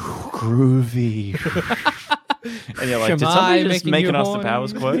groovy. And you're like, did Shemai somebody just making make you an Austin horny?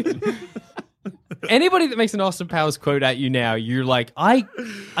 Powers quote? Anybody that makes an Austin Powers quote at you now, you're like, I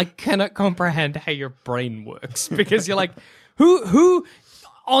cannot comprehend how your brain works because you're like, who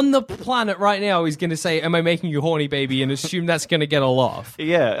on the planet right now is going to say, "Am I making you horny, baby?" and assume that's going to get a laugh?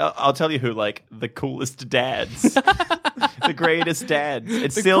 Yeah, I'll tell you who, the coolest dads. The greatest dads.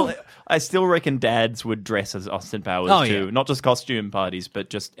 I still reckon dads would dress as Austin Powers Oh, too. yeah. Not just costume parties, but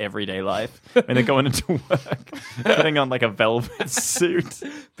just everyday life. When they're going into work, putting on a velvet suit.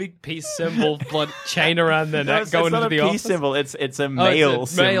 Big peace symbol, blood chain around their neck, It's going not into the a office. peace symbol. It's a Oh, male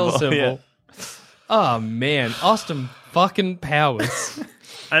it's a male symbol. Yeah. Oh man, Austin fucking Powers.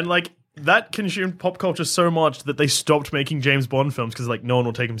 and that consumed pop culture so much that they stopped making James Bond films because no one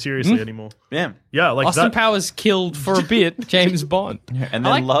will take him seriously anymore. Yeah. Yeah, Austin that. Powers killed for a bit James Bond. And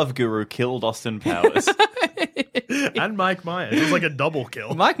then Love Guru killed Austin Powers. And Mike Myers. It was a double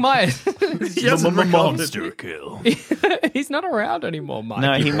kill. Mike Myers. He hasn't recovered. kill. He's not around anymore, Mike.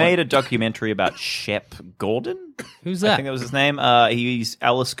 No, he made a documentary about Shep Gordon. Who's I that? think that was his name. He's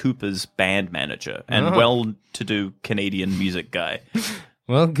Alice Cooper's band manager and well-to-do Canadian music guy.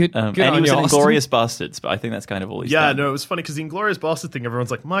 Well, good. And Good he on was you, in Austin. Inglourious Bastards, but I think that's kind of all he's Yeah, done. no, it was funny because the Inglourious Bastard thing,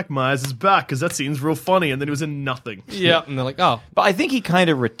 everyone's like, Mike Myers is back because that seems real funny, and then he was in nothing. Yeah, and they're like, oh. But I think he kind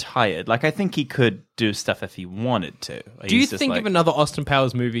of retired. I think he could do stuff if he wanted to. Do you think if another Austin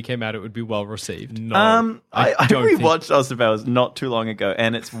Powers movie came out, it would be well received? No. I don't think- rewatched Austin Powers not too long ago,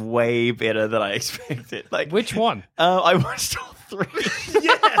 and it's way better than I expected. Which one? I watched all 3.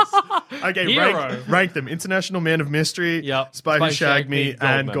 Yes. Okay, Hero. rank them. International Man of Mystery, Yep. Spy Who Shagged Me,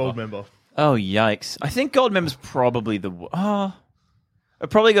 and Goldmember. Oh, yikes. I think Goldmember's probably the... it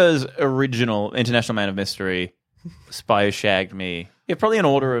probably goes original, International Man of Mystery, Spy Who Shagged Me. Yeah, probably in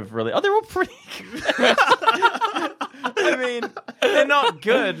order of really... Oh, they're all pretty good. I mean, they're not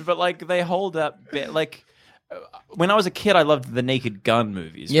good, but, like, they hold up... Like, when I was a kid, I loved the Naked Gun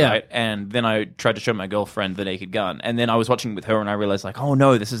movies, right? And then I tried to show my girlfriend the Naked Gun. And then I was watching with her, and I realized, like, oh,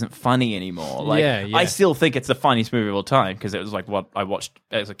 no, this isn't funny anymore. Like, I still think it's the funniest movie of all time, because it was, like, what I watched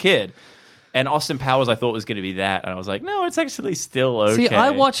as a kid. And Austin Powers, I thought was going to be that, and I was like, no, it's actually still okay. See,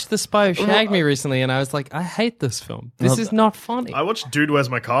 I watched The Spy Who Shagged Me recently, and I was like, I hate this film. This is not funny. I watched Dude, Where's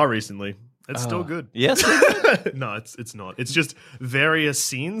My Car recently. It's still good. Yes? No, it's not. It's just various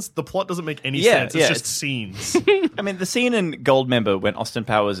scenes. The plot doesn't make any sense. It's just scenes. I mean, the scene in Goldmember when Austin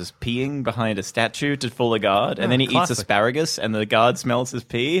Powers is peeing behind a statue to fool a guard, and then he eats asparagus, and the guard smells his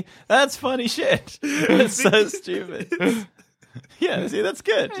pee. That's funny shit. It's so stupid. Yeah, see, that's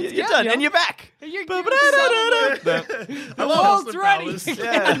good. You're done, and you're back. The world's ready.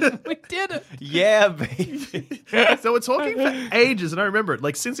 Yeah. We did it. Yeah, baby. So we're talking for ages, and I remember it,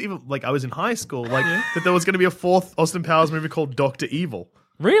 like, since even, like, I was in high school, like, that there was going to be a fourth Austin Powers movie called Dr. Evil.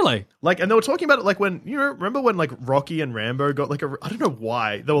 Really? Like, and they were talking about it, like, when, you remember when, like, Rocky and Rambo got, like, I don't know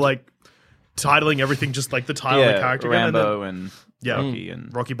why, they were, like, titling everything just, like, the title of the character. Rambo and Rocky.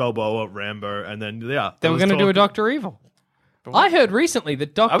 And Rocky Balboa, Rambo, and then, They were going to do a Dr. Evil. I heard recently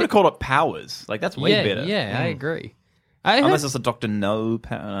that Dr. I would have called it Powers. Like, that's way better. Yeah, I agree. Unless it's a Dr. No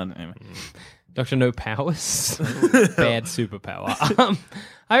Power. Anyway. Dr. No Powers? Bad superpower.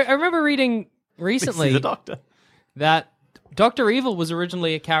 I remember reading recently the Doctor. that Dr. Evil was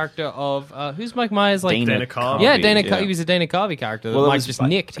originally a character of... who's Mike Myers? Like Dana Carvey. Yeah, He was a Dana Carvey character that Mike just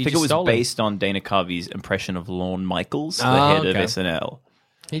nicked. I think it was based on Dana Carvey's impression of Lorne Michaels, the head of SNL.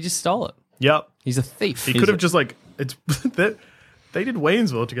 He just stole it. Yep. He's a thief. He could have just, like... They did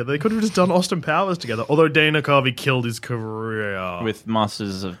Waynesville together. They could have just done Austin Powers together. Although Dana Carvey killed his career with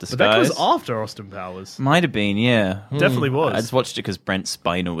Masters of Disguise. But that was after Austin Powers. Might have been, yeah. Definitely was. I just watched it because Brent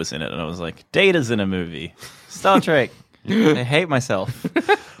Spiner was in it, and I was like, Data's in a movie. Star Trek. I hate myself.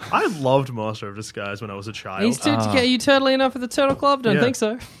 I loved Master of Disguise when I was a child. Are you turtly enough for the Turtle Club? Don't think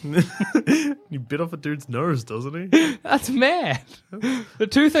so. He bit off a dude's nose, doesn't he? That's mad. The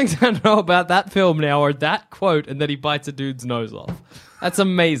two things I know about that film now are that quote and that he bites a dude's nose off. That's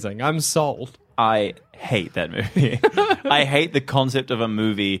amazing. I'm sold. I hate that movie. I hate the concept of a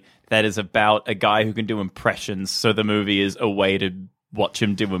movie that is about a guy who can do impressions, so the movie is a way to watch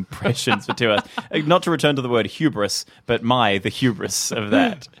him do impressions for 2 hours. Not to return to the word hubris, but the hubris of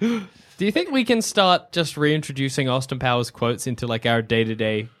that. Do you think we can start just reintroducing Austin Powers quotes into, like, our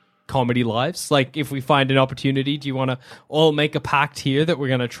day-to-day comedy lives? Like, if we find an opportunity, do you want to all make a pact here that we're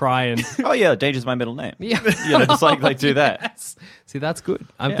going to try and... Oh, yeah, Danger's my middle name. Yeah. Just like do that. Yes. See, that's good.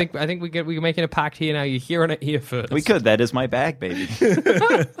 I think we're making a pact here now. You're hearing it here first. We could. That is my bag, baby.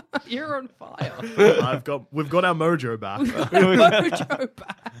 You're on fire. We've got our mojo back. Mojo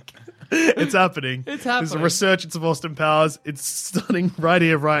back. It's happening. It's happening. There's a resurgence of Austin Powers. It's stunning right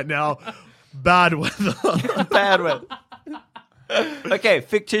here, right now. Bad weather. Bad weather. Okay,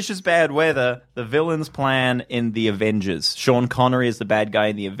 fictitious bad weather. The villain's plan in The Avengers. Sean Connery is the bad guy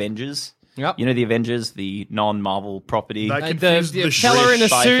in The Avengers. Yep. You know The Avengers, the non-Marvel property. That confused the Keller in a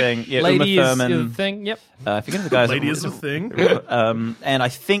suit, thing. Yeah, lady Uma is Thurman. the thing. Yep. I forget the guy's Lady is a thing. And I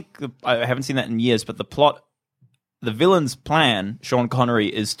think I haven't seen that in years, but the villain's plan, Sean Connery,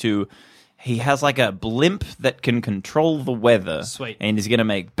 is he has like a blimp that can control the weather. Sweet. And he's going to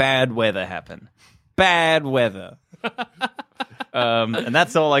make bad weather happen. Bad weather. And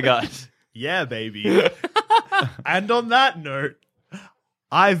that's all I got. Yeah, baby. And on that note,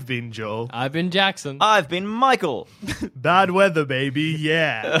 I've been Joel. I've been Jackson. I've been Michael. Bad weather, baby.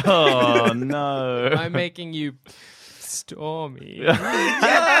 Yeah. Oh, no. I'm making you stormy.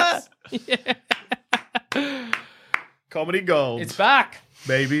 Yes! Yeah. Comedy gold. It's back.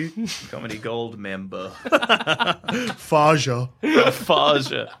 Baby. Comedy Gold member. Faja.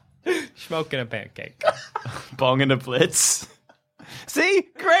 Faja. Smoking a pancake. Bong and a Blitz. See?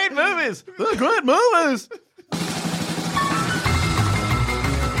 Great movies. They're great movies.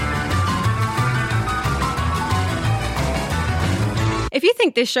 If you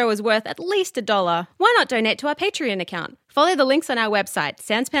think this show is worth at least $1, why not donate to our Patreon account? Follow the links on our website,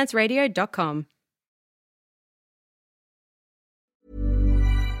 sanspantsradio.com.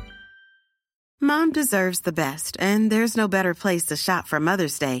 Mom deserves the best, and there's no better place to shop for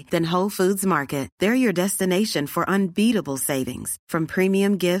Mother's Day than Whole Foods Market. They're your destination for unbeatable savings, from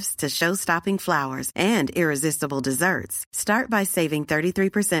premium gifts to show-stopping flowers and irresistible desserts. Start by saving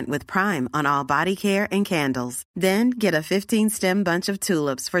 33% with Prime on all body care and candles. Then get a 15-stem bunch of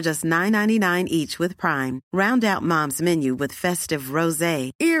tulips for just $9.99 each with Prime. Round out Mom's menu with festive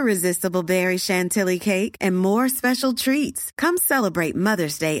rosé, irresistible berry chantilly cake, and more special treats. Come celebrate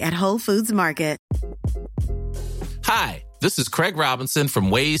Mother's Day at Whole Foods Market. Hi, this is Craig Robinson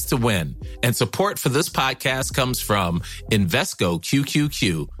from Ways to Win, and support for this podcast comes from Invesco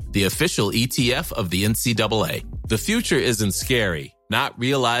QQQ, the official ETF of the NCAA. The future isn't scary. Not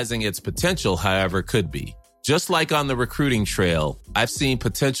realizing its potential, however, could be. Just like on the recruiting trail, I've seen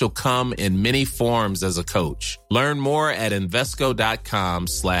potential come in many forms as a coach. Learn more at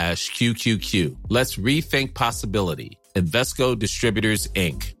Invesco.com/QQQ. Let's rethink possibility. Invesco Distributors,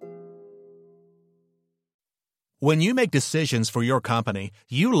 Inc. When you make decisions for your company,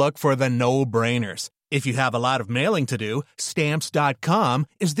 you look for the no-brainers. If you have a lot of mailing to do, Stamps.com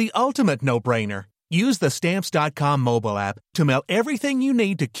is the ultimate no-brainer. Use the Stamps.com mobile app to mail everything you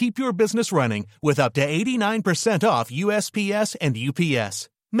need to keep your business running with up to 89% off USPS and UPS.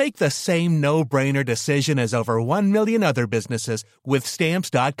 Make the same no-brainer decision as over 1 million other businesses with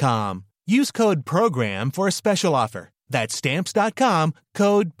Stamps.com. Use code PROGRAM for a special offer. That's Stamps.com,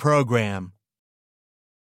 code PROGRAM.